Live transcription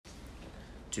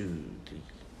2, 3.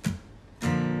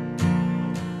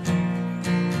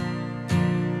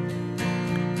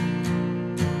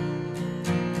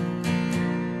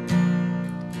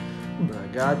 When I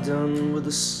got done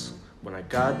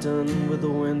with the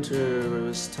winter, it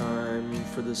was time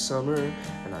for the summer,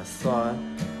 and I thought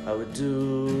I would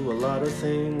do a lot of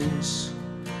things.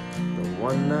 But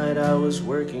one night I was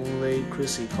working late,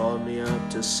 Chrissy called me up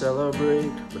to celebrate,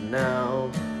 but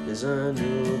now is a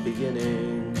new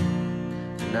beginning.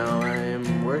 Now I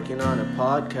am working on a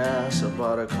podcast. I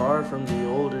bought a car from the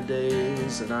older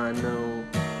days, and I know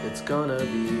it's gonna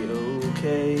be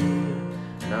okay.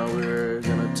 Now we're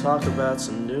gonna talk about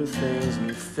some new things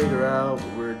and figure out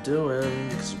what we're doing,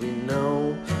 'cause we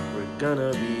know we're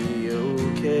gonna be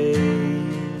okay.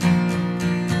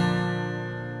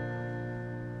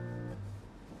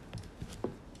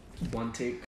 One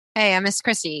take. Hey, I'm Miss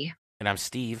Chrissy. And I'm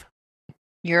Steve.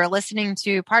 You're listening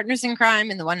to Partners in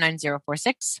Crime in the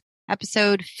 19046,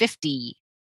 episode 50.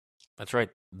 That's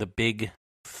right. The big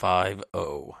 50.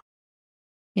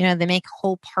 You know, they make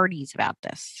whole parties about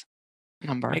this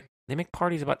number. They make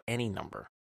parties about any number.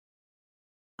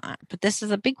 But this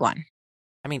is a big one.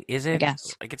 I mean, is it? I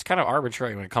guess. Like, it's kind of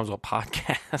arbitrary when it comes to a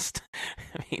podcast.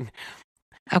 I mean.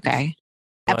 Okay.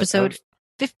 Episode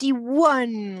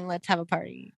 51. Let's have a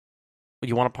party.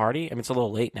 You want a party? I mean, it's a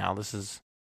little late now. This is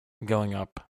going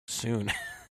up soon.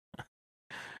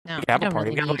 No, we can have a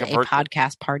party. Really we can have a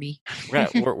podcast party.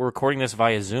 We're recording this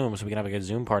via Zoom, so we can have a good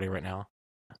Zoom party right now.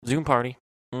 Zoom party.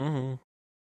 Mm-hmm.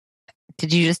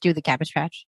 Did you just do the Cabbage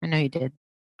Patch? I know you did.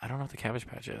 I don't know what the Cabbage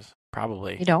Patch is.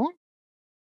 Probably. You don't?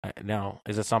 No.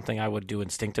 Is it something I would do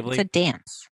instinctively? It's a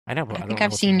dance. I know, but I think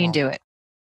I've seen you do it.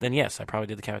 Then yes, I probably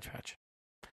did the Cabbage Patch.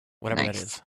 Whatever that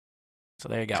is. So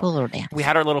there you go. It's a little dance. We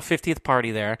had our little 50th party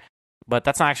there, but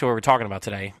that's not actually what we're talking about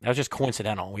today. That was just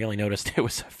coincidental. We only noticed it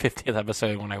was a 50th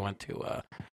episode when I went to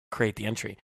create the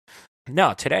entry.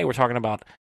 No, today we're talking about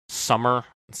summer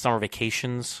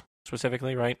vacations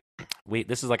specifically, right?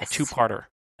 This is like a two-parter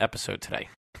episode today.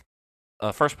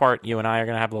 First part, you and I are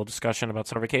going to have a little discussion about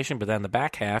summer vacation, but then the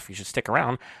back half, you should stick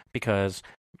around because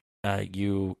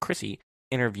you, Chrissy,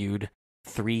 interviewed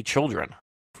 3 children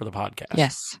for the podcast.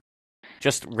 Yes.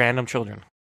 Just random children.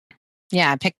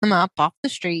 Yeah, I picked them up off the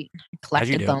street,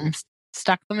 collected do. them,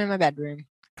 stuck them in my bedroom.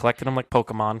 Collected them like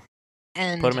Pokemon.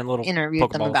 And put them in little interviewed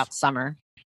Pokeballs. them about summer.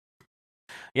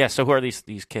 Yeah, so who are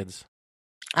these kids?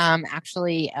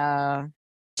 Actually,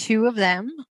 2 of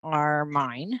them are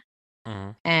mine.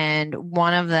 Mm-hmm. And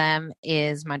one of them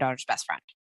is my daughter's best friend.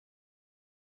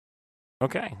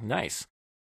 Okay, nice.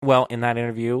 Well, in that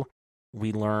interview,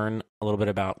 we learn a little bit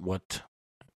about what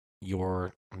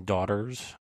your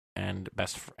daughters and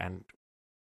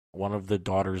one of the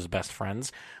daughter's best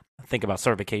friends think about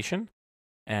summer vacation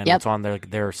and what's on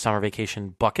their summer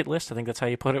vacation bucket list. I think that's how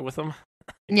you put it with them.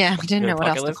 Yeah, I didn't know what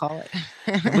else to call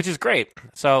it. Which is great.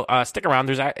 So stick around.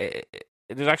 There's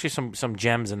actually some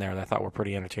gems in there that I thought were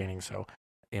pretty entertaining. So,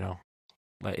 you know,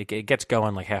 it gets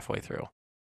going like halfway through.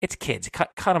 It's kids.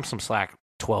 Cut them some slack,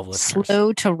 12 listeners.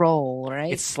 Slow to roll,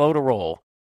 right? It's slow to roll.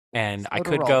 And I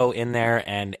could go in there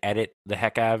and edit the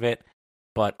heck out of it,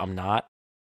 but I'm not.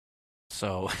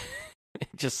 So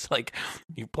just like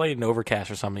you play an overcast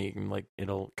or something, you can like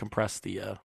it'll compress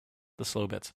the slow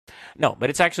bits. No, but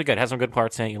it's actually good. It has some good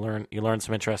parts in it. You learn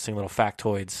some interesting little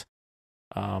factoids,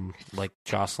 like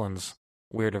Jocelyn's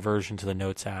weird aversion to the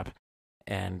Notes app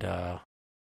and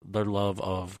their love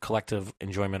of collective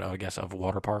enjoyment, I guess, of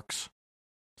water parks.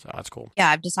 So that's cool. Yeah,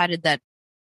 I've decided that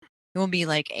it will be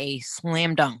like a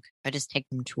slam dunk. I just take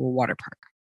them to a water park.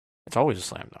 It's always a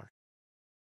slam dunk.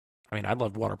 I mean, I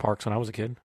loved water parks when I was a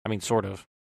kid. I mean, sort of.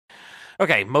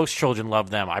 Okay, most children love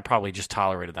them. I probably just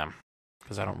tolerated them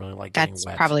because I don't really like getting wet.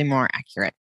 That's probably more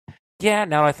accurate. Yeah,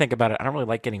 now that I think about it, I don't really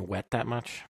like getting wet that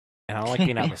much. And I don't like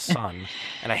being out in the sun.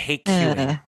 And I hate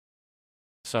queuing.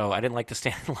 So I didn't like to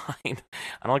stand in line.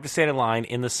 I don't like to stand in line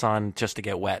in the sun just to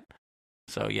get wet.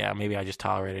 So yeah, maybe I just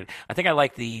tolerated it. I think I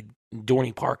like the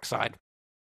Dorney Park side.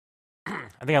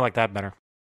 I think I like that better.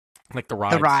 Like the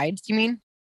rides. The rides, you mean?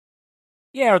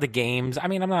 Yeah, or the games. I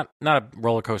mean, I'm not a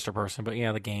roller coaster person, but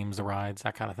yeah, the games, the rides,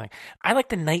 that kind of thing. I like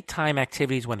the nighttime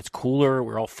activities when it's cooler.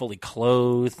 We're all fully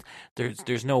clothed.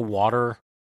 There's no water.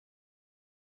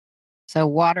 So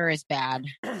water is bad.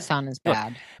 Sun is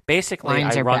bad. Look, basically,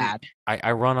 lines are bad.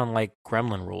 I run on like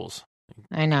gremlin rules.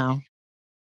 I know.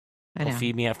 Don't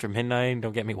feed me after midnight.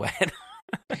 Don't get me wet.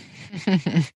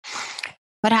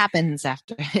 What happens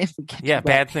after if we get wet?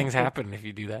 Bad things happen if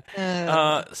you do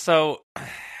that. So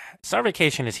summer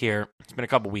vacation is here. It's been a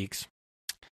couple weeks.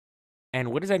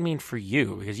 And what does that mean for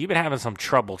you? Because you've been having some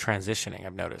trouble transitioning,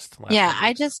 I've noticed. Yeah,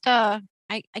 I just I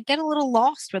I get a little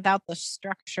lost without the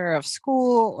structure of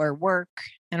school or work.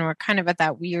 And we're kind of at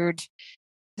that weird,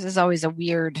 this is always a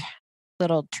weird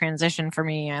little transition for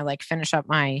me. I like finish up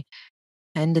my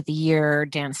end of the year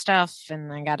dance stuff,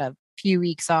 and I got a few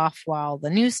weeks off while the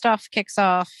new stuff kicks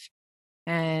off.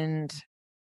 And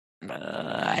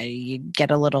I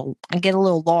get a little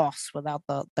lost without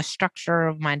the structure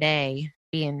of my day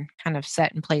being kind of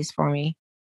set in place for me.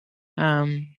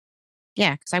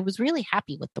 Yeah, because I was really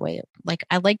happy with the way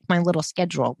I liked my little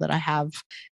schedule that I have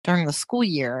during the school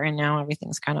year, and now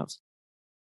everything's kind of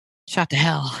shot to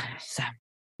hell. So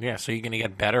yeah, so you're gonna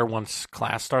get better once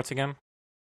class starts again.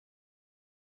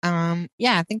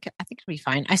 Yeah, I think it'll be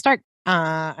fine.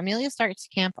 Amelia starts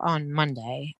camp on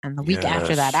Monday, and the week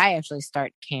after that, I actually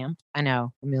start camp. I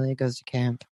know Amelia goes to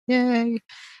camp. Yay!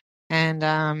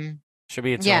 And should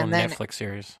be its own Netflix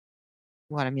series.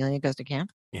 What, Amelia goes to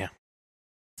camp? Yeah,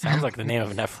 sounds like the name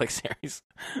of a Netflix series.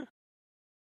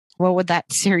 What would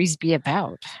that series be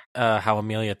about? How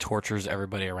Amelia tortures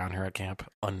everybody around her at camp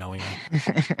unknowingly.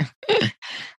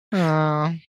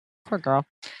 Oh, poor girl.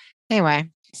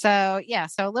 Anyway, so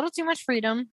a little too much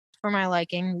freedom for my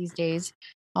liking these days.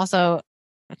 Also,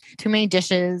 too many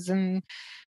dishes and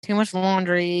too much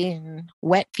laundry and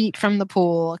wet feet from the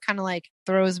pool. It kind of like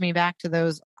throws me back to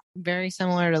those, very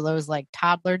similar to those like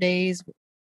toddler days.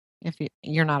 If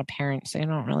you're not a parent, so you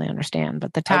don't really understand,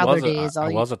 but the toddler days. I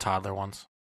was a toddler once.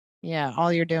 Yeah,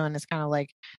 all you're doing is kind of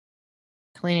like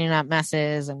cleaning up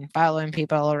messes and following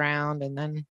people around, and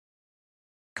then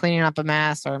cleaning up a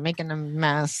mess or making a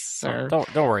mess. Or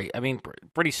don't worry. I mean,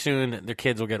 pretty soon their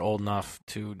kids will get old enough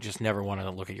to just never want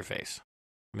to look at your face.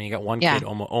 I mean, you got one kid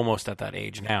almost at that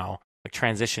age now, like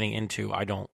transitioning into I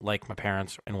don't like my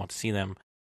parents and want to see them,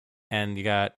 and you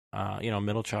got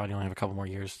middle child. You only have a couple more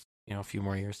years, a few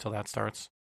more years till that starts.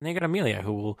 And then you got Amelia,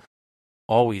 who will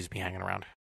always be hanging around.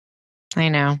 I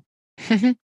know.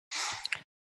 So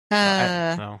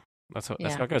that's how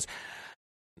it goes.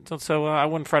 So I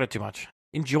wouldn't fret it too much.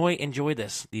 Enjoy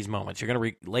these moments. You're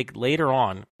gonna later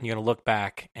on. You're gonna look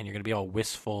back and you're gonna be all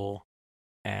wistful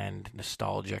and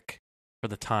nostalgic for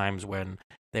the times when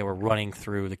they were running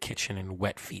through the kitchen in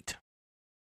wet feet.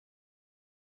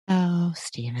 Oh,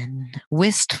 Stephen,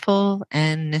 wistful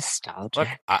and nostalgic. Look,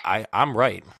 I'm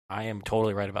right. I am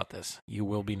totally right about this. You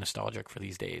will be nostalgic for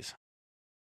these days.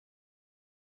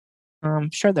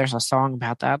 I'm sure there's a song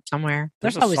about that somewhere.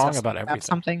 There's always a song about everything. About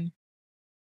something.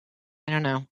 I don't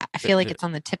know. I feel like it's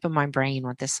on the tip of my brain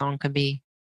what this song could be.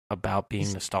 About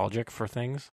being nostalgic for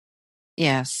things?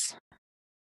 Yes.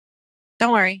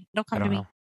 Don't worry. It'll come to me.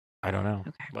 I don't know.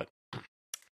 Okay. But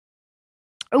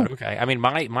oh, okay. I mean,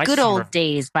 my Good Old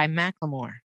Days by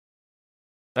Macklemore.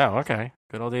 Oh, okay.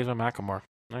 Good Old Days by Macklemore.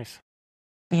 Nice.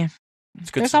 Yeah. It's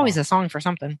good. There's always a song for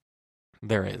something.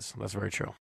 There is. That's very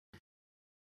true.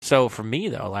 So for me,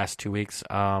 though, last 2 weeks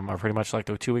are pretty much like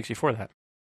the 2 weeks before that.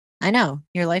 I know.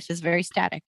 Your life is very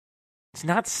static. It's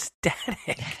not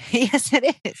static. Yes,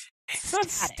 it is. It's not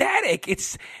static.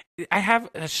 I have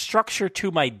a structure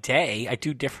to my day. I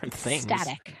do different things.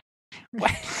 Static.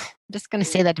 What? I'm just going to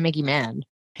say that to make you mad.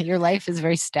 Your life is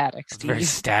very static, Steve. It's very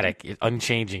static. It's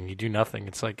unchanging. You do nothing.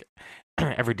 It's like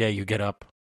every day you get up.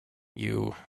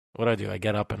 What do? I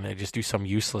get up and I just do some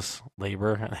useless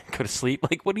labor and I go to sleep.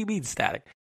 Like, what do you mean static?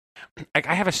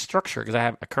 I have a structure because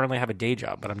I currently have a day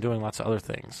job, but I'm doing lots of other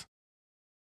things.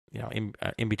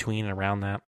 In between and around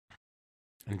that,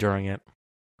 and during it.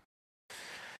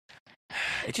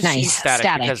 It just seems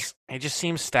static because it just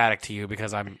seems static to you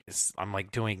because I'm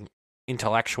like doing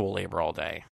intellectual labor all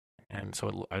day, and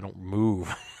so I don't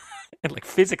move. And like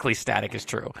physically static is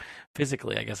true.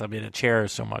 Physically, I guess I'm in a chair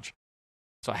so much,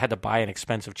 so I had to buy an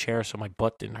expensive chair so my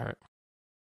butt didn't hurt.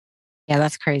 Yeah,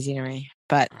 that's crazy to me,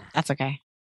 but that's okay.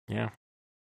 Yeah.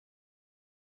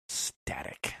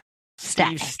 Static.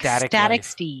 Static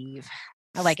Steve.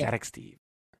 I like Static Steve.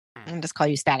 I'm going to just call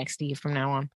you Static Steve from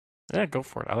now on. Yeah, go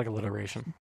for it. I like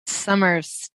alliteration. Summer of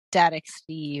Static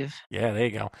Steve. Yeah, there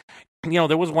you go.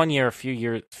 There was one year, a few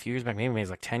years back, maybe it was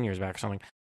like 10 years back or something.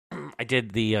 I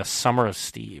did the Summer of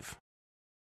Steve,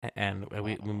 and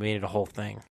we made it a whole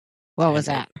thing. What was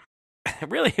that?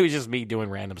 Really, it was just me doing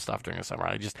random stuff during the summer.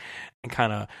 I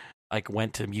kind of like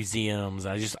went to museums.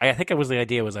 I think the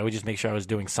idea was I would just make sure I was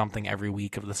doing something every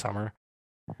week of the summer.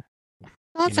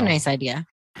 Well, that's a nice idea.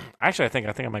 Actually, I think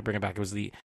I might bring it back. It was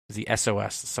the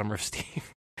SOS, Summer of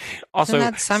Steve. Also,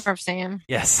 isn't that Summer of Sam?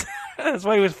 Yes, that's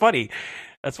why it was funny.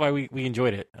 That's why we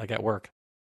enjoyed it. Like at work,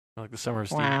 like the Summer of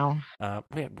Steve. Wow.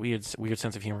 We had weird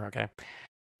sense of humor. Okay,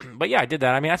 but yeah, I did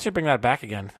that. I mean, I should bring that back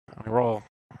again. I mean,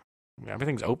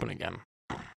 everything's open again.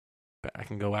 I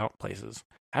can go out places.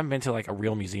 I haven't been to like a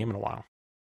real museum in a while.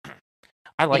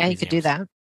 I like yeah, museums. you could do that.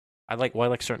 I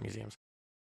like certain museums.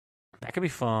 That could be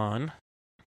fun.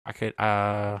 I could.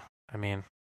 I mean,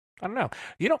 I don't know.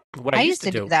 You know what I used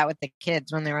to do that with the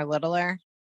kids when they were littler.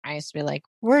 I used to be like,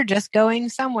 "We're just going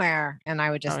somewhere," and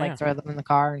I would just throw them in the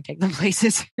car and take them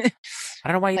places. I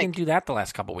don't know why you didn't do that the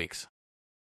last couple weeks.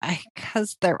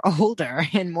 Because they're older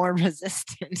and more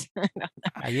resistant.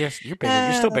 Yes, you're bigger.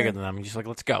 You're still bigger than them. You're just like,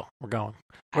 let's go. We're going.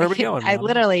 Where are we going? I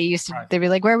literally used to. They'd be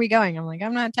like, "Where are we going?" I'm like,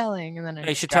 "I'm not telling." And then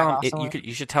you should tell them.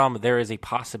 You should tell them there is a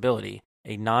possibility,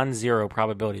 a non-zero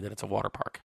probability that it's a water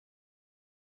park,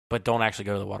 but don't actually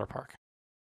go to the water park.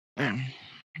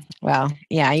 Well,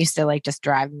 yeah, I used to like just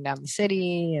drive them down the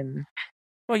city and.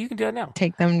 Well, you can do that now.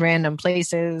 Take them random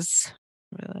places.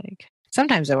 Like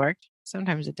sometimes it worked,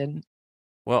 sometimes it didn't.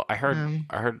 Well, I heard.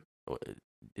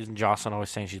 Isn't Jocelyn always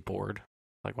saying she's bored?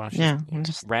 Like, why don't you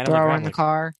just randomly throw her in the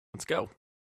car? Let's go.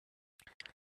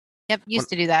 Yep, used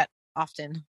to do that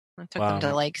often. I took them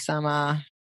to like some.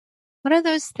 What are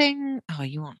those things? Oh,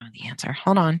 you won't know the answer.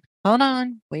 Hold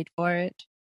on, wait for it.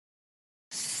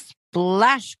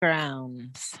 Splash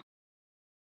grounds.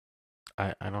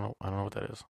 I don't know. I don't know what that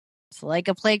is. It's like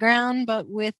a playground, but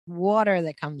with water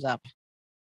that comes up.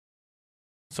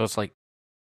 So it's like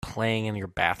playing in your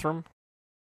bathroom?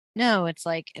 No, it's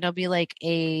like it'll be like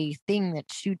a thing that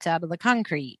shoots out of the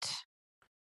concrete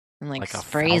and like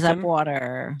sprays up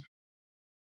water.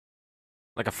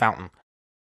 Like a fountain.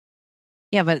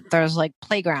 Yeah, but there's like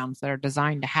playgrounds that are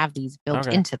designed to have these built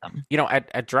into them. You know,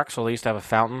 at Drexel they used to have a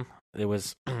fountain. It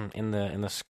was in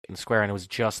the square, and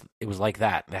it was like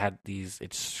that. They had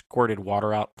it squirted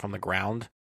water out from the ground,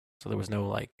 so there was no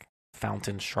like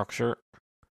fountain structure,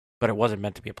 but it wasn't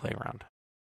meant to be a playground.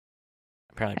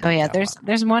 Apparently. Oh yeah,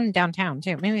 there's one downtown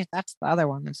too. Maybe that's the other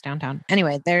one that's downtown.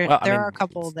 Anyway, there are a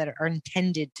couple that are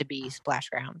intended to be splash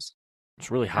grounds.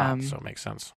 It's really hot, so it makes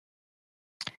sense.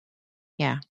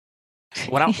 Yeah.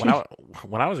 When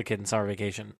I was a kid in summer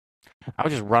vacation, I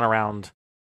would just run around.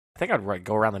 I think I'd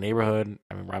go around the neighborhood.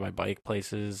 I mean, ride my bike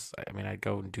places. I mean, I'd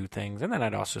go and do things, and then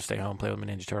I'd also stay home, play with my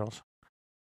Ninja Turtles,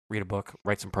 read a book,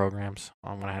 write some programs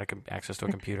when I had access to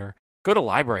a computer. Go to the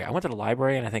library. I went to the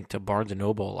library and I think to Barnes &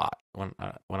 Noble a lot when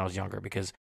I was younger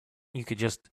because you could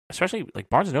just, especially like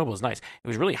Barnes & Noble is nice. It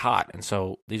was really hot, and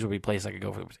so these would be places I could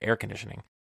go for air conditioning.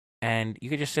 And you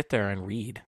could just sit there and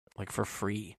read like for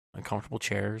free on comfortable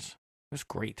chairs. It was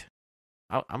great.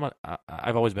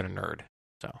 I've always been a nerd,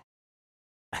 so.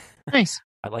 Nice.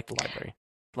 I like the library.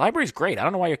 The library's great. I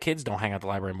don't know why your kids don't hang out at the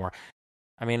library more.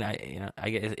 I mean,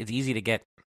 it's easy to get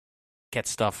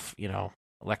stuff,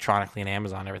 electronically on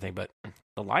Amazon and everything, but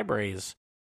the library it's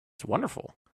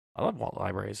wonderful. I love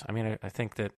libraries. I mean, I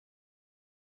think that,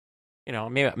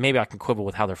 maybe I can quibble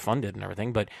with how they're funded and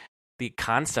everything, but the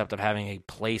concept of having a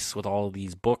place with all of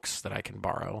these books that I can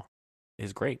borrow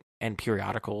is great, and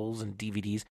periodicals and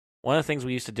DVDs. One of the things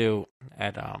we used to do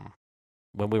at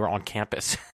when we were on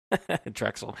campus at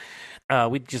Drexel,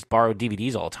 we'd just borrow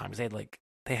DVDs all the time.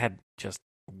 They had just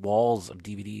walls of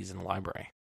DVDs in the library.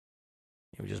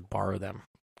 You would just borrow them,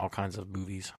 all kinds of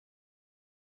movies.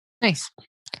 Nice.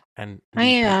 And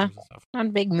I'm not a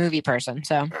big movie person,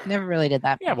 so never really did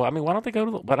that. Yeah, well, I mean, why don't they go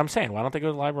to? But I'm saying, why don't they go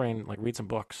to the library and like read some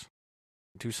books,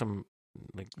 do some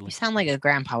like. You sound like a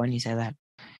grandpa when you say that.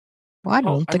 Why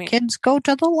don't the kids go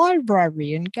to the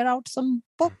library and get out some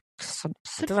books?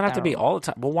 It doesn't have to be all the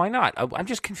time. Well, why not? I'm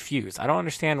just confused. I don't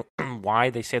understand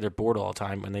why they say they're bored all the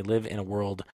time when they live in a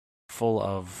world full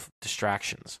of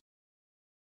distractions.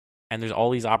 And there's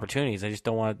all these opportunities. They just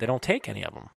don't want. They don't take any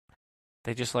of them.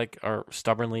 They just are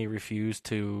stubbornly refuse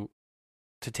to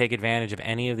take advantage of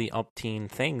any of the umpteen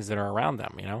things that are around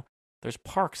them. There's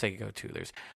parks they can go to.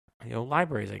 There's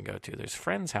libraries they can go to. There's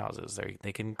friends' houses.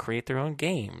 They can create their own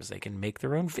games. They can make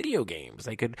their own video games.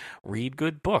 They could read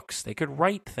good books. They could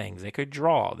write things. They could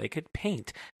draw. They could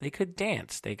paint. They could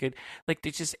dance. They could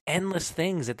there's just endless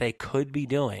things that they could be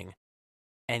doing,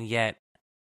 and yet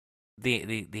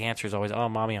the answer is always, "Oh,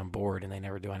 mommy, I'm bored," and they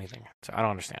never do anything. So I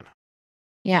don't understand.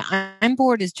 Yeah, I'm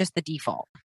bored is just the default.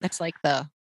 That's like the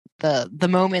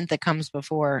moment that comes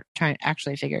before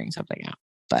actually figuring something out.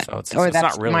 But that's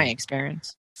not really my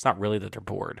experience. It's not really that they're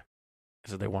bored.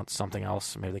 Is that they want something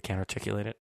else? Maybe they can't articulate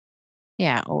it.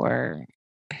 Yeah, or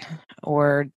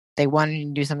they want to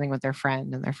do something with their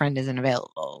friend and their friend isn't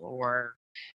available, or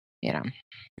You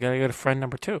gotta go to friend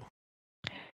number 2.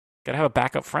 Gotta have a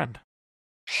backup friend.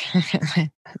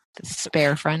 The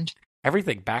spare friend.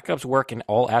 Everything. Backups work in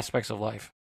all aspects of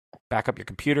life. Back up your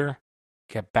computer.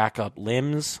 Get backup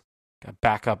limbs. Got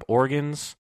backup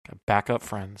organs. Got backup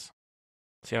friends.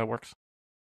 See how it works?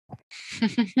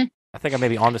 I think I may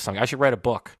be onto something. I should write a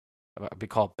book. It'd be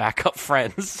called Backup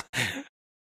Friends.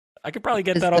 I could probably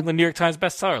get that on the New York Times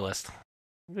bestseller list.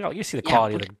 You see the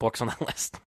quality of the books on that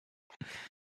list.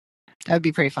 That would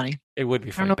be pretty funny. It would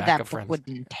be funny. I don't know what that book would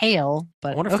entail,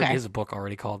 but I wonder if there is a book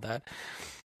already called that.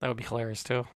 That would be hilarious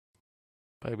too.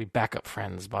 But it would be Backup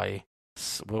Friends by,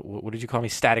 what did you call me?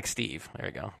 Static Steve. There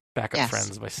you go. Backup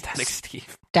Friends by Static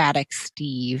Steve. Static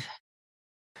Steve.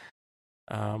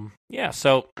 Yeah,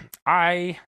 so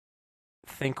I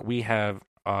think we have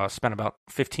spent about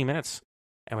 15 minutes,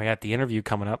 and we got the interview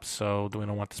coming up, so we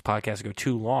don't want this podcast to go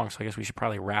too long, so I guess we should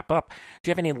probably wrap up. Do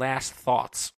you have any last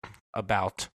thoughts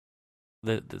about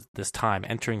this time,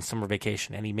 entering summer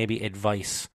vacation? Any maybe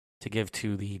advice to give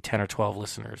to the 10 or 12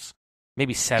 listeners?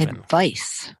 Maybe 7.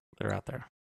 Advice. That are out there.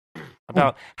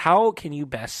 About how can you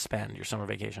best spend your summer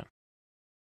vacation?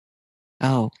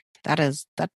 Oh, that's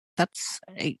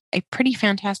a pretty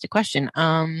fantastic question.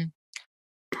 How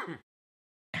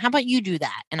about you do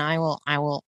that, and I will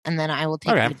take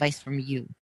the advice from you.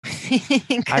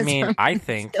 I mean, I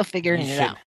think still figuring it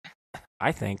out.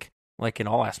 I think, like in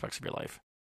all aspects of your life,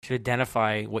 you should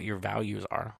identify what your values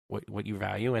are, what you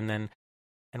value, and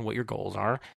what your goals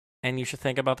are, and you should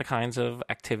think about the kinds of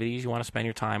activities you want to spend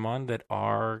your time on that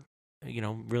are,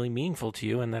 really meaningful to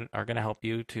you and that are going to help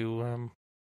you to,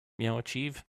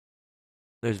 achieve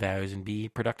those values and be a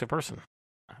productive person.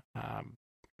 I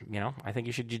think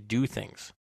you should just do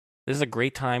things. This is a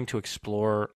great time to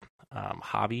explore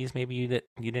hobbies maybe that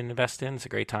you didn't invest in. It's a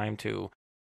great time to,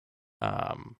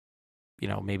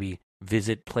 maybe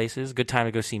visit places. Good time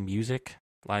to go see music.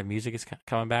 Live music is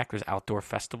coming back. There's outdoor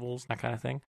festivals, that kind of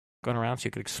thing going around, so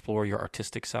you could explore your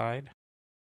artistic side.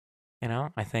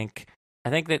 I think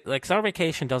that like summer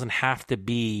vacation doesn't have to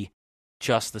be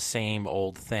just the same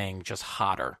old thing, just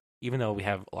hotter. Even though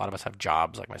a lot of us have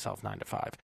jobs like myself, 9 to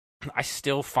 5, I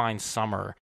still find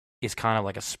summer is kind of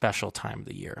like a special time of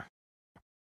the year.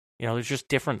 There's just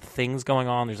different things going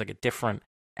on. There's like a different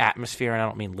atmosphere, and I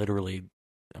don't mean literally.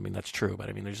 I mean, that's true, but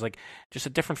I mean, there's like just a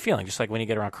different feeling. Just like when you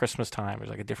get around Christmas time, there's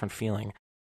like a different feeling.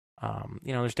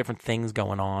 There's different things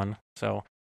going on. So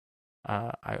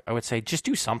I would say just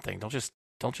do something. Don't just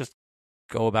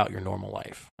go about your normal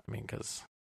life. I mean, because,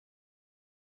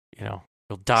 you'll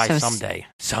die someday.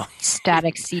 So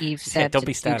Static Steve said, don't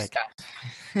be static.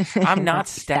 I'm not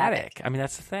static. I mean,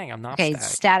 that's the thing. I'm not static. Okay,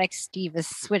 Static Steve has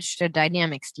switched to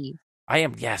Dynamic Steve. I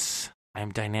am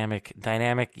dynamic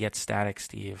yet static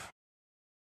Steve.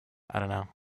 I don't know.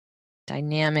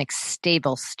 Dynamic,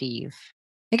 stable Steve.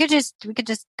 We could just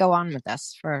go on with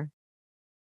this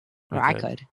I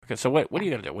could. Okay, so what are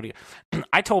you gonna do?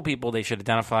 I told people they should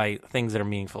identify things that are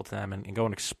meaningful to them and go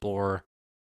and explore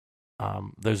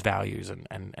those values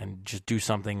and just do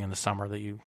something in the summer that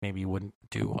you wouldn't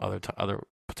do other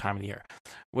time of the year.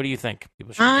 What do you think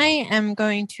people should do? I am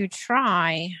going to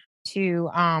try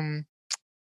to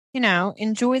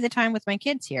enjoy the time with my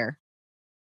kids here.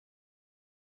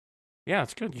 Yeah,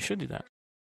 it's good. You should do that.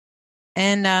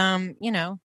 And I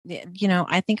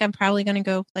think I'm probably going to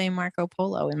go play Marco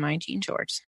Polo in my jean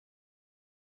shorts.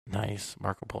 Nice.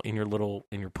 Marco Polo in your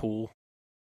pool.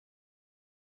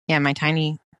 Yeah, my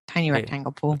tiny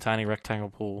rectangle pool. The tiny rectangle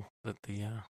pool that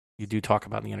you do talk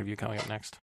about in the interview coming up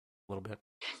next a little bit.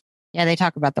 Yeah, they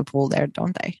talk about the pool there,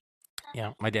 don't they?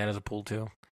 Yeah, my dad has a pool too.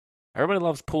 Everybody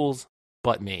loves pools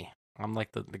but me. I'm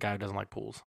like the guy who doesn't like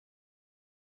pools.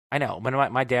 I know. When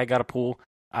my dad got a pool,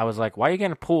 I was like, why are you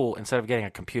getting a pool instead of getting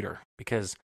a computer?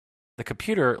 Because the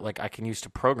computer, like, I can use to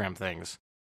program things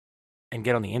and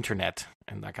get on the internet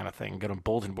and that kind of thing, get on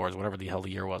bulletin boards, whatever the hell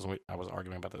the year was. I was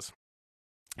arguing about this.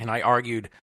 And I argued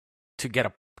to get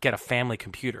a family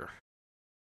computer.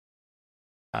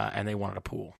 And they wanted a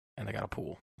pool, and they got a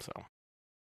pool. So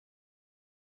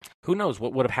who knows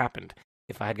what would have happened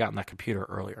if I had gotten that computer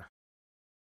earlier.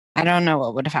 I don't know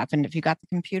what would have happened if you got the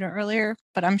computer earlier,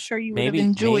 but I'm sure you would have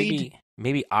enjoyed.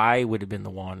 Maybe I would have been the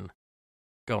one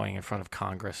going in front of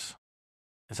Congress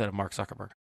instead of Mark Zuckerberg.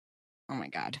 Oh my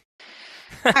God!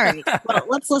 All right, well,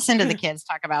 let's listen to the kids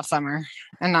talk about summer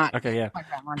and not talk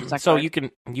about Mark Zuckerberg. So you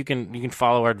can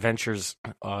follow our adventures,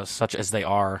 such as they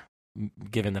are,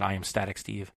 given that I am Static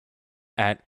Steve,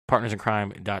 at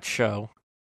partnersincrime.show. You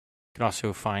can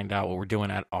also find out what we're doing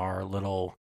at our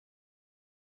little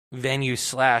venue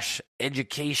 /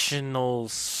 educational /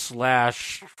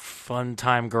 fun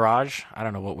time garage. I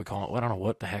don't know what we call it. I don't know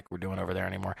what the heck we're doing over there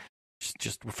anymore.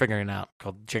 Just we're figuring it out.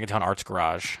 Called Jenkintown Arts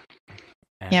Garage.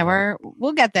 And, yeah,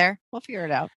 we'll get there. We'll figure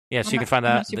it out. Yeah, so you can find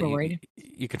out.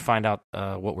 You can find out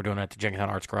what we're doing at the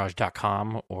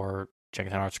JenkintownArtsGarage.com or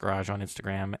Jenkintown Arts Garage on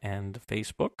Instagram and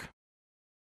Facebook.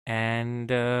 And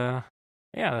yeah,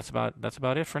 that's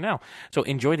about it for now. So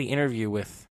enjoy the interview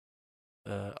with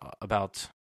about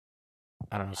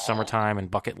I don't know, summertime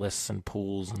and bucket lists and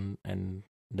pools and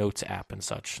notes app and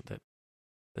such that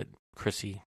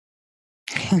Chrissy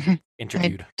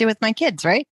interviewed. I do with my kids,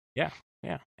 right? Yeah.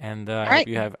 And I hope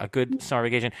you have a good summer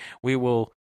vacation. We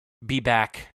will be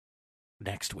back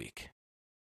next week.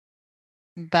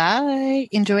 Bye.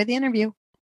 Enjoy the interview.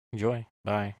 Enjoy.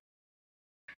 Bye.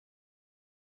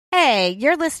 Hey,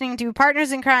 you're listening to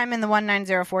Partners in Crime in the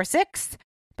 19046.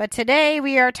 But today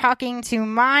we are talking to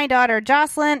my daughter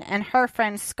Jocelyn and her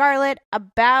friend Scarlett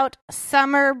about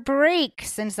summer break,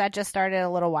 since that just started a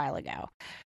little while ago.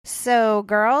 So,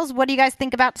 girls, what do you guys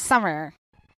think about summer?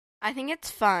 I think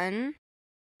it's fun,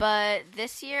 but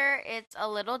this year it's a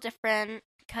little different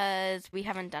because we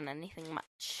haven't done anything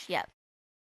much yet.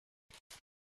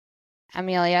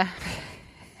 Amelia,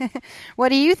 what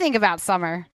do you think about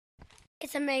summer?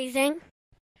 It's amazing.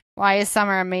 Why is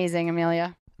summer amazing,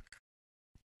 Amelia?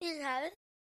 Because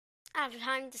I have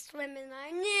time to swim in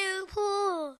my new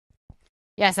pool.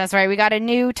 Yes, that's right. We got a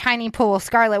new tiny pool.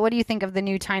 Scarlett, what do you think of the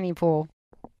new tiny pool?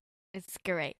 It's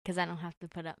great because I don't have to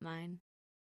put up mine.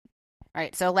 All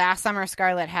right, so last summer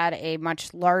Scarlett had a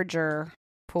much larger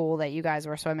pool that you guys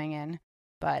were swimming in,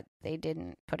 but they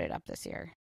didn't put it up this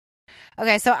year.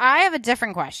 Okay, so I have a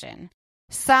different question.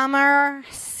 Summer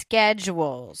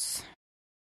schedules.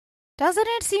 Doesn't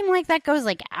it seem like that goes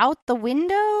out the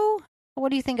window? What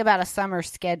do you think about a summer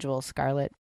schedule,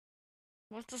 Scarlett?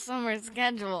 What's a summer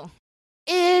schedule?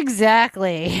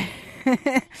 Exactly.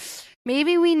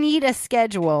 Maybe we need a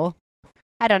schedule.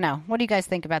 I don't know. What do you guys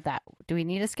think about that? Do we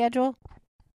need a schedule?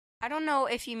 I don't know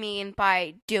if you mean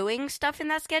by doing stuff in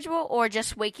that schedule or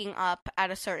just waking up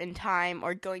at a certain time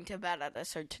or going to bed at a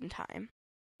certain time.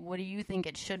 What do you think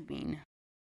it should mean?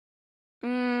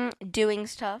 Doing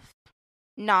stuff.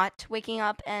 Not waking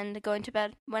up and going to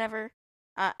bed whenever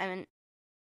I'm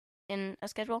in a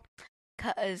schedule.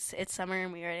 Because it's summer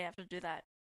and we already have to do that.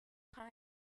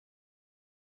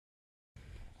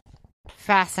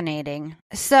 Fascinating.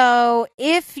 So,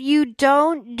 if you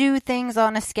don't do things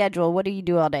on a schedule, what do you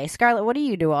do all day? Scarlett, what do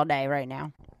you do all day right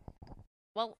now?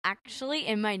 Well, actually,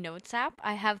 in my notes app,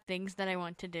 I have things that I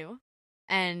want to do.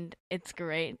 And it's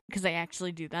great because I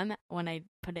actually do them when I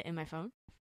put it in my phone.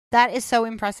 That is so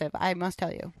impressive, I must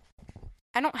tell you.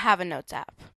 I don't have a notes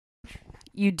app.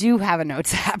 You do have a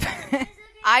notes app.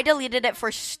 I deleted it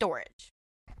for storage.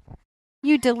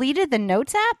 You deleted the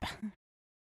notes app?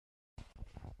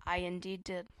 I indeed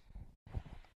did.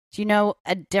 Do you know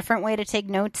a different way to take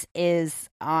notes is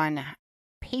on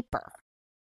paper?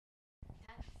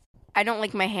 I don't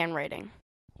like my handwriting.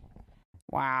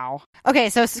 Wow. Okay,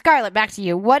 so Scarlett, back to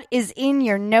you. What is in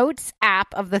your notes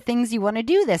app of the things you want to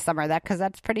do this summer? Because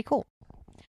that's pretty cool.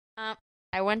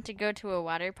 I want to go to a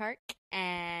water park,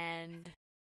 and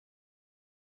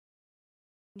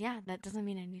yeah, that doesn't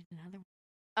mean I need another one.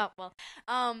 Oh, well,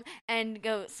 and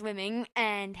go swimming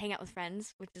and hang out with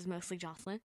friends, which is mostly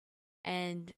Jocelyn.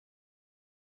 And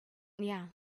yeah.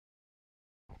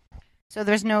 So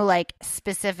there's no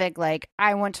specific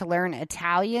I want to learn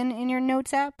Italian in your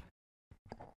notes app?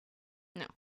 No.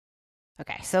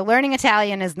 Okay, so learning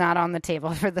Italian is not on the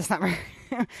table for the summer.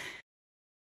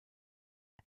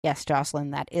 Yes,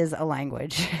 Jocelyn, that is a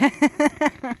language.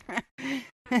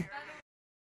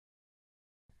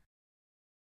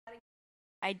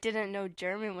 I didn't know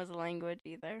German was a language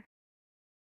either.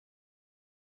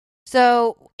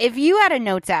 So, if you had a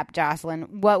notes app,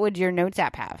 Jocelyn, what would your notes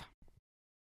app have?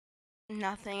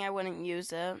 Nothing. I wouldn't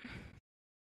use it.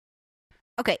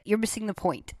 Okay, you're missing the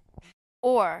point.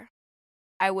 Or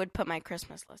I would put my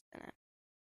Christmas list in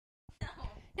it.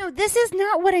 No, this is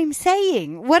not what I'm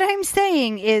saying. What I'm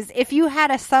saying is if you had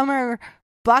a summer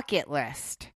bucket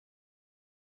list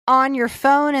on your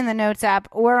phone in the notes app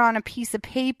or on a piece of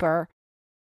paper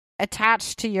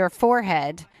attached to your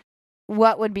forehead,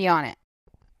 what would be on it?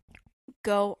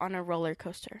 Go on a roller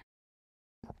coaster.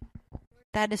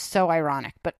 That is so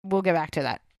ironic, but we'll get back to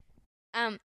that.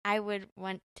 I would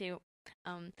want to,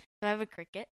 so I have a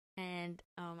Cricut, and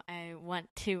I want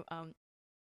to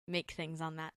make things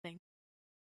on that thing.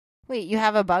 Wait, you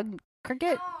have a bug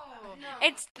Cricut? No.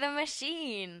 It's the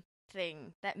machine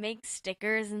thing that makes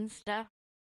stickers and stuff.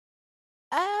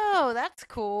 Oh, that's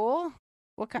cool.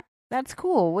 That's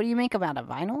cool. What do you make them out of?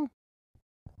 Vinyl?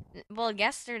 Well,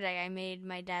 yesterday I made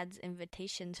my dad's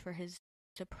invitations for his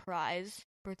surprise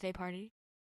birthday party.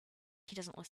 He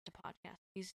doesn't listen to podcasts.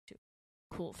 He's too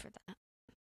cool for that.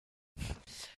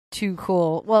 Too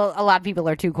cool. Well, a lot of people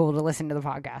are too cool to listen to the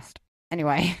podcast.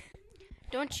 Anyway.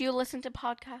 Don't you listen to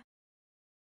podcasts?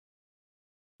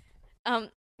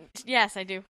 Yes, I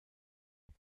do.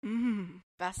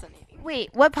 Fascinating. Wait,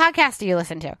 what podcast do you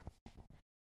listen to?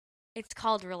 It's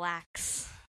called Relax.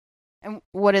 And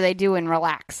what do they do and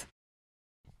relax?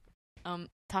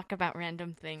 Talk about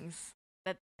random things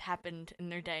that happened in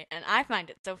their day. And I find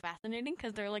it so fascinating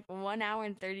because they're like 1 hour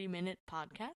and 30-minute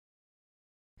podcast.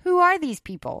 Who are these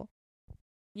people?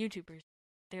 YouTubers.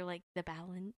 They're like the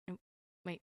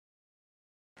wait.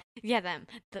 Yeah, them.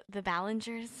 The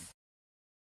Ballingers.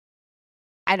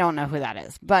 I don't know who that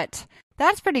is, but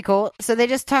that's pretty cool. So they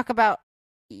just talk about...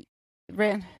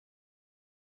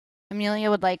 Amelia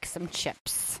would like some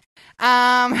chips.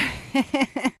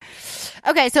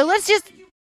 Okay, so let's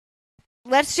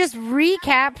just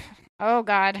recap. Oh,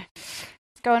 God.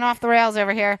 It's going off the rails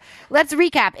over here. Let's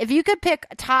recap. If you could pick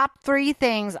top 3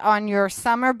 things on your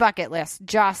summer bucket list,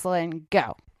 Jocelyn,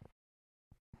 go.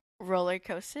 Roller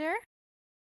coaster.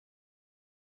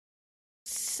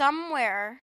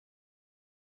 Somewhere,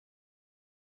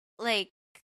 like,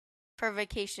 for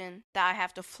vacation that I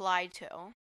have to fly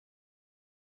to.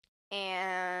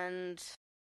 And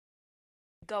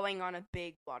going on a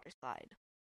big water slide.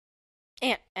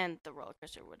 And the roller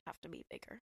coaster would have to be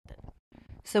bigger.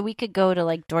 So we could go to,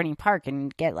 like, Dorney Park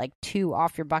and get, like, 2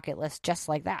 off your bucket list just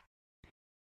like that.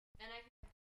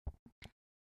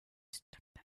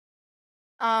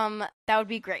 That would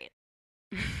be great.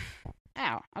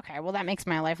 Oh, okay. Well, that makes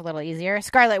my life a little easier.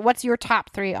 Scarlett, what's your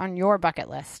top 3 on your bucket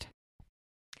list?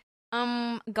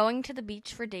 Going to the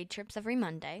beach for day trips every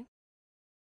Monday.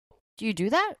 Do you do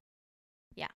that?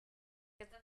 Yeah.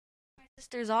 Because my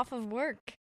sister's off of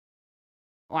work.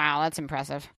 Wow, that's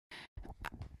impressive.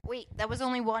 Wait, that was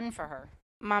only 1 for her.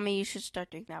 Mommy, you should start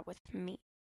doing that with me.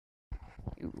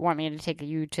 You want me to take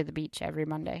you to the beach every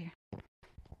Monday?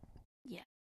 Yeah.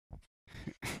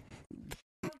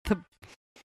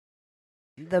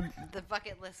 The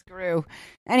bucket list grew.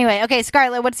 Anyway, okay,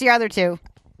 Scarlett, what's your other 2?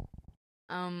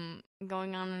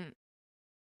 Going on...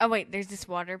 Oh, wait, there's this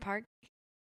water park.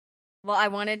 Well, I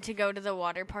wanted to go to the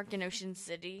water park in Ocean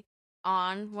City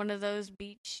on one of those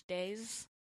beach days.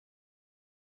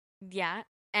 Yeah.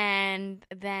 And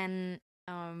then,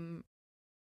 I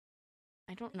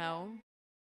don't know.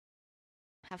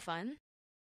 Have fun.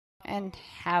 And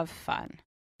have fun.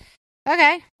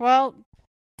 Okay, well,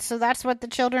 so that's what the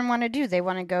children want to do. They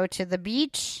want to go to the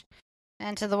beach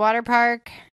and to the water park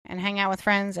and hang out with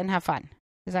friends and have fun.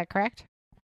 Is that correct?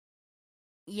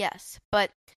 Yes, but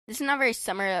this is not very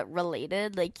summer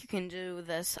related. Like, you can do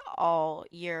this all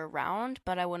year round,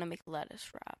 but I want to make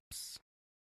lettuce wraps.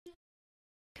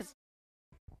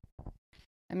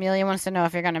 Amelia wants to know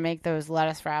if you're going to make those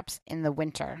lettuce wraps in the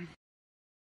winter.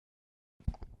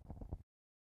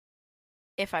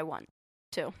 If I want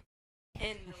to.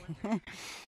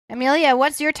 Amelia,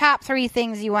 what's your top 3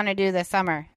 things you want to do this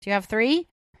summer? Do you have 3?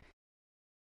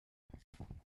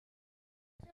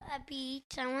 A beach.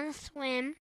 I want to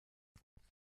swim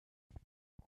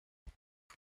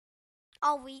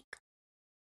all week.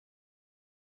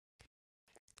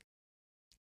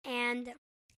 And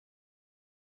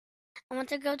I want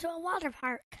to go to a water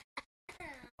park.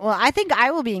 Well, I think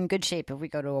I will be in good shape if we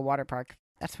go to a water park.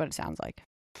 That's what it sounds like.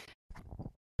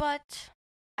 But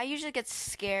I usually get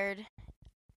scared.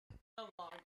 Oh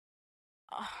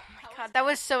my god, that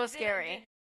was so scary.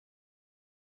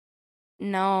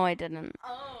 No, I didn't.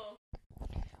 Oh.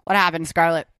 What happened,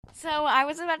 Scarlett? So I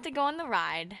was about to go on the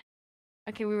ride.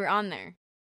 Okay, we were on there.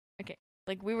 Okay,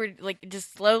 like we were like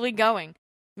just slowly going.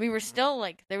 We were still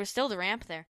like there was still the ramp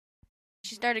there.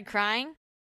 She started crying,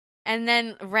 and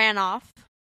then ran off.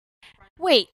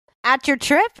 Wait, at your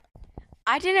trip?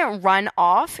 I didn't run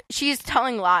off. She's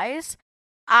telling lies.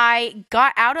 I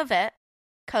got out of it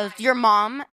because your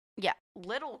mom,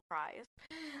 little cries.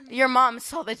 Your mom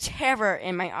saw the terror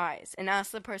in my eyes and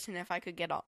asked the person if I could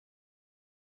get off.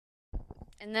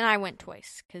 And then I went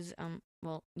twice because,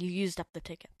 you used up the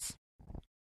tickets.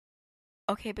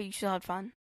 Okay, but you still had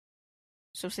fun.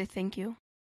 So say thank you.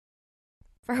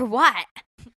 For what?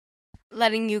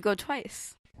 Letting you go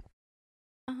twice.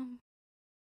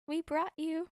 We brought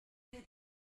you.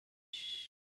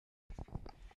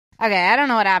 Okay, I don't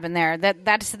know what happened there.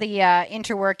 That's the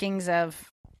interworkings of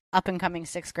up-and-coming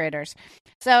 6th graders.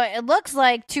 So it looks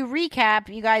like, to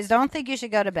recap, you guys don't think you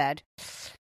should go to bed.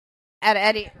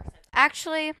 Eddie.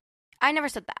 Actually, I never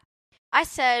said that. I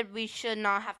said we should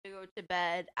not have to go to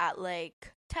bed at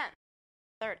like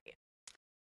 10:30.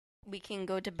 We can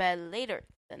go to bed later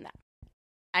than that.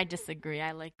 I disagree.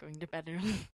 I like going to bed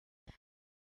early.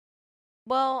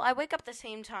 Well, I wake up the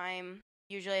same time,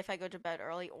 usually if I go to bed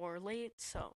early or late,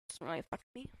 so it doesn't really affect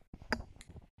me.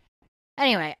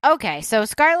 Anyway, okay, so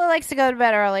Scarlett likes to go to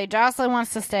bed early. Jocelyn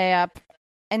wants to stay up.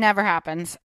 It never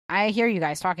happens. I hear you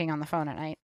guys talking on the phone at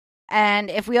night. And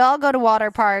if we all go to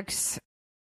water parks,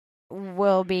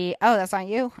 we'll be... Oh, that's not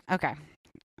you? Okay.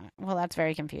 Well, that's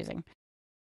very confusing.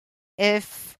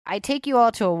 If I take you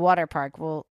all to a water park,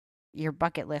 your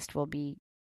bucket list will be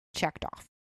checked off.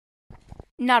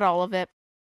 Not all of it,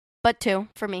 but 2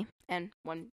 for me and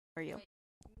 1 for you.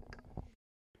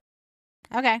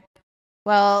 Okay.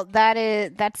 Well,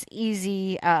 that's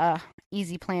easy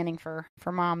planning for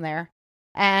Mom there.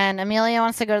 And Amelia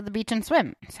wants to go to the beach and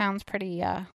swim. Sounds pretty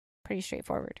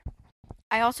straightforward.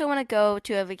 I also want to go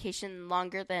to a vacation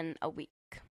longer than a week.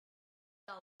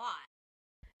 A lot.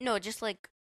 No, just like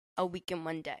a week and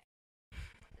 1 day.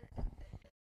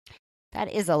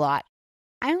 That is a lot.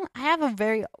 I have a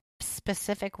very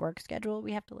specific work schedule.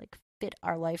 We have to like fit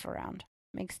our life around.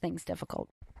 Makes things difficult.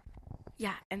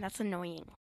 Yeah, and that's annoying.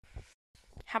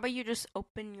 How about you just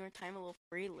open your time a little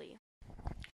freely?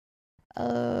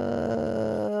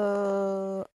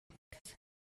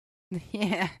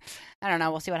 Yeah. I don't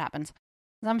know. We'll see what happens.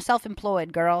 I'm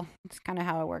self-employed, girl. It's kind of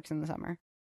how it works in the summer.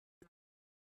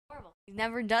 Horrible. He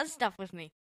never does stuff with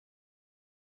me.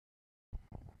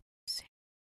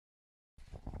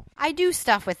 I do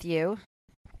stuff with you.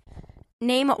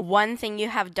 Name one thing you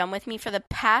have done with me for the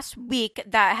past week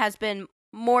that has been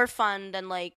more fun than,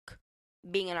 like,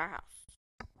 being in our house.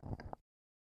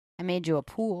 I made you a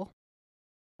pool.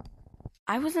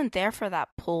 I wasn't there for that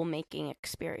pool making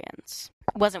experience.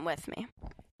 Wasn't with me.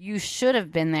 You should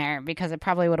have been there because it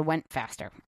probably would have went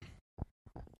faster.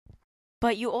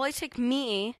 But you always take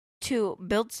me to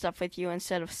build stuff with you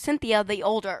instead of Cynthia, the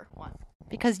older one.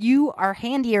 Because you are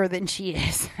handier than she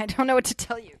is. I don't know what to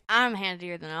tell you. I'm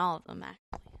handier than all of them,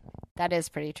 actually. That is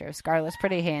pretty true. Scarlett's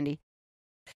pretty handy.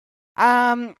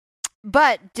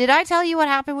 But did I tell you what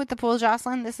happened with the pool,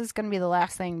 Jocelyn? This is going to be the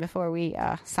last thing before we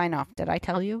sign off. Did I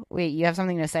tell you? Wait, you have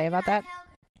something to say about that?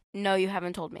 No, you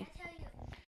haven't told me.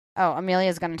 Oh,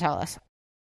 Amelia's going to tell us.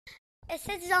 It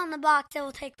says on the box it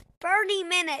will take 30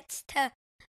 minutes to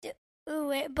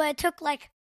do it, but it took like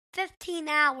 15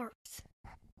 hours.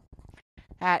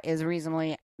 That is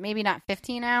reasonably, maybe not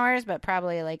 15 hours, but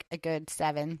probably like a good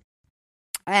 7.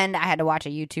 And I had to watch a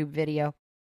YouTube video.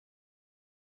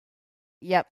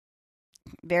 Yep.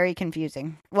 Very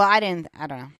confusing. Well, I don't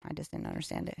know. I just didn't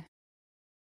understand it.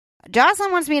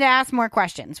 Jocelyn wants me to ask more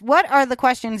questions. What are the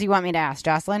questions you want me to ask,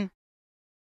 Jocelyn?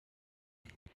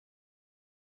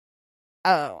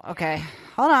 Oh, okay.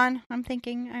 Hold on. I'm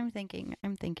thinking.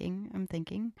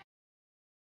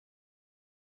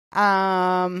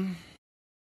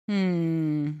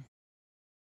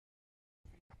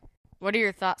 What are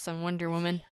your thoughts on Wonder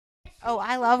Woman? Oh,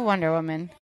 I love Wonder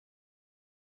Woman.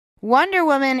 Wonder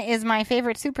Woman is my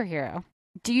favorite superhero.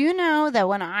 Do you know that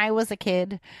when I was a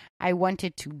kid, I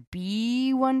wanted to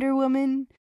be Wonder Woman?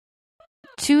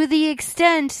 To the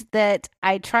extent that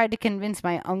I tried to convince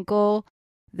my uncle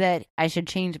that I should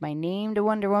change my name to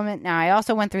Wonder Woman. Now, I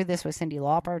also went through this with Cyndi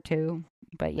Lauper, too.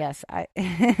 But yes,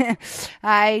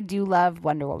 I do love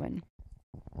Wonder Woman.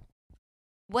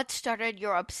 What started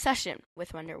your obsession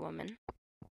with Wonder Woman?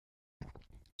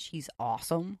 She's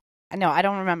awesome. No, I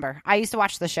don't remember. I used to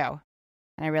watch the show,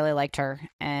 and I really liked her.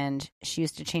 And she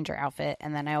used to change her outfit.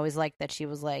 And then I always liked that she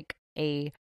was like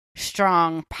a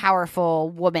strong, powerful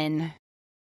woman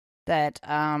that,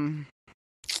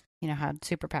 had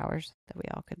superpowers that we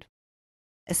all could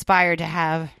aspire to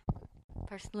have.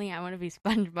 Personally, I want to be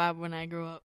SpongeBob when I grow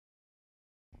up.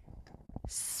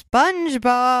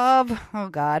 SpongeBob. Oh,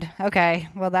 God. Okay.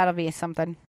 Well, that'll be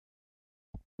something.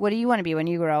 What do you want to be when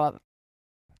you grow up?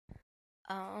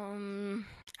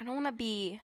 I don't want to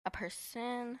be a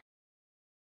person,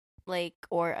 like,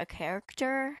 or a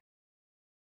character.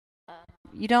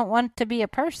 You don't want to be a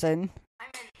person?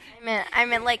 I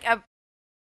meant like a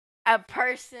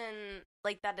person,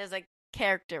 like, that is a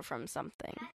character from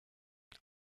something.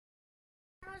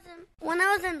 When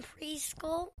I was in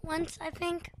preschool once, I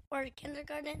think, or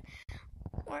kindergarten,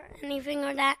 or anything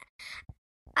like that,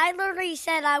 I literally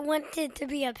said I wanted to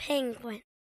be a penguin.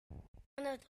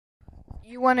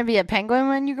 You want to be a penguin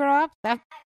when you grow up?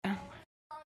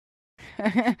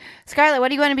 Scarlett, what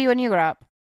do you want to be when you grow up?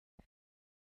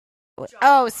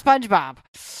 Oh, SpongeBob.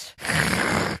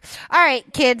 All right,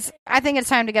 kids. I think it's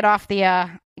time to get off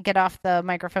the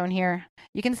microphone here.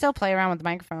 You can still play around with the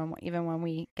microphone even when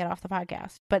we get off the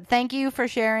podcast. But thank you for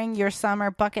sharing your summer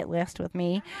bucket list with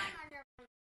me.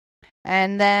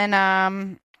 And then,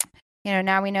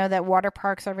 now we know that water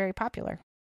parks are very popular.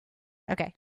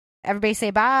 Okay. Everybody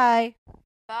say bye.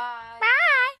 Bye.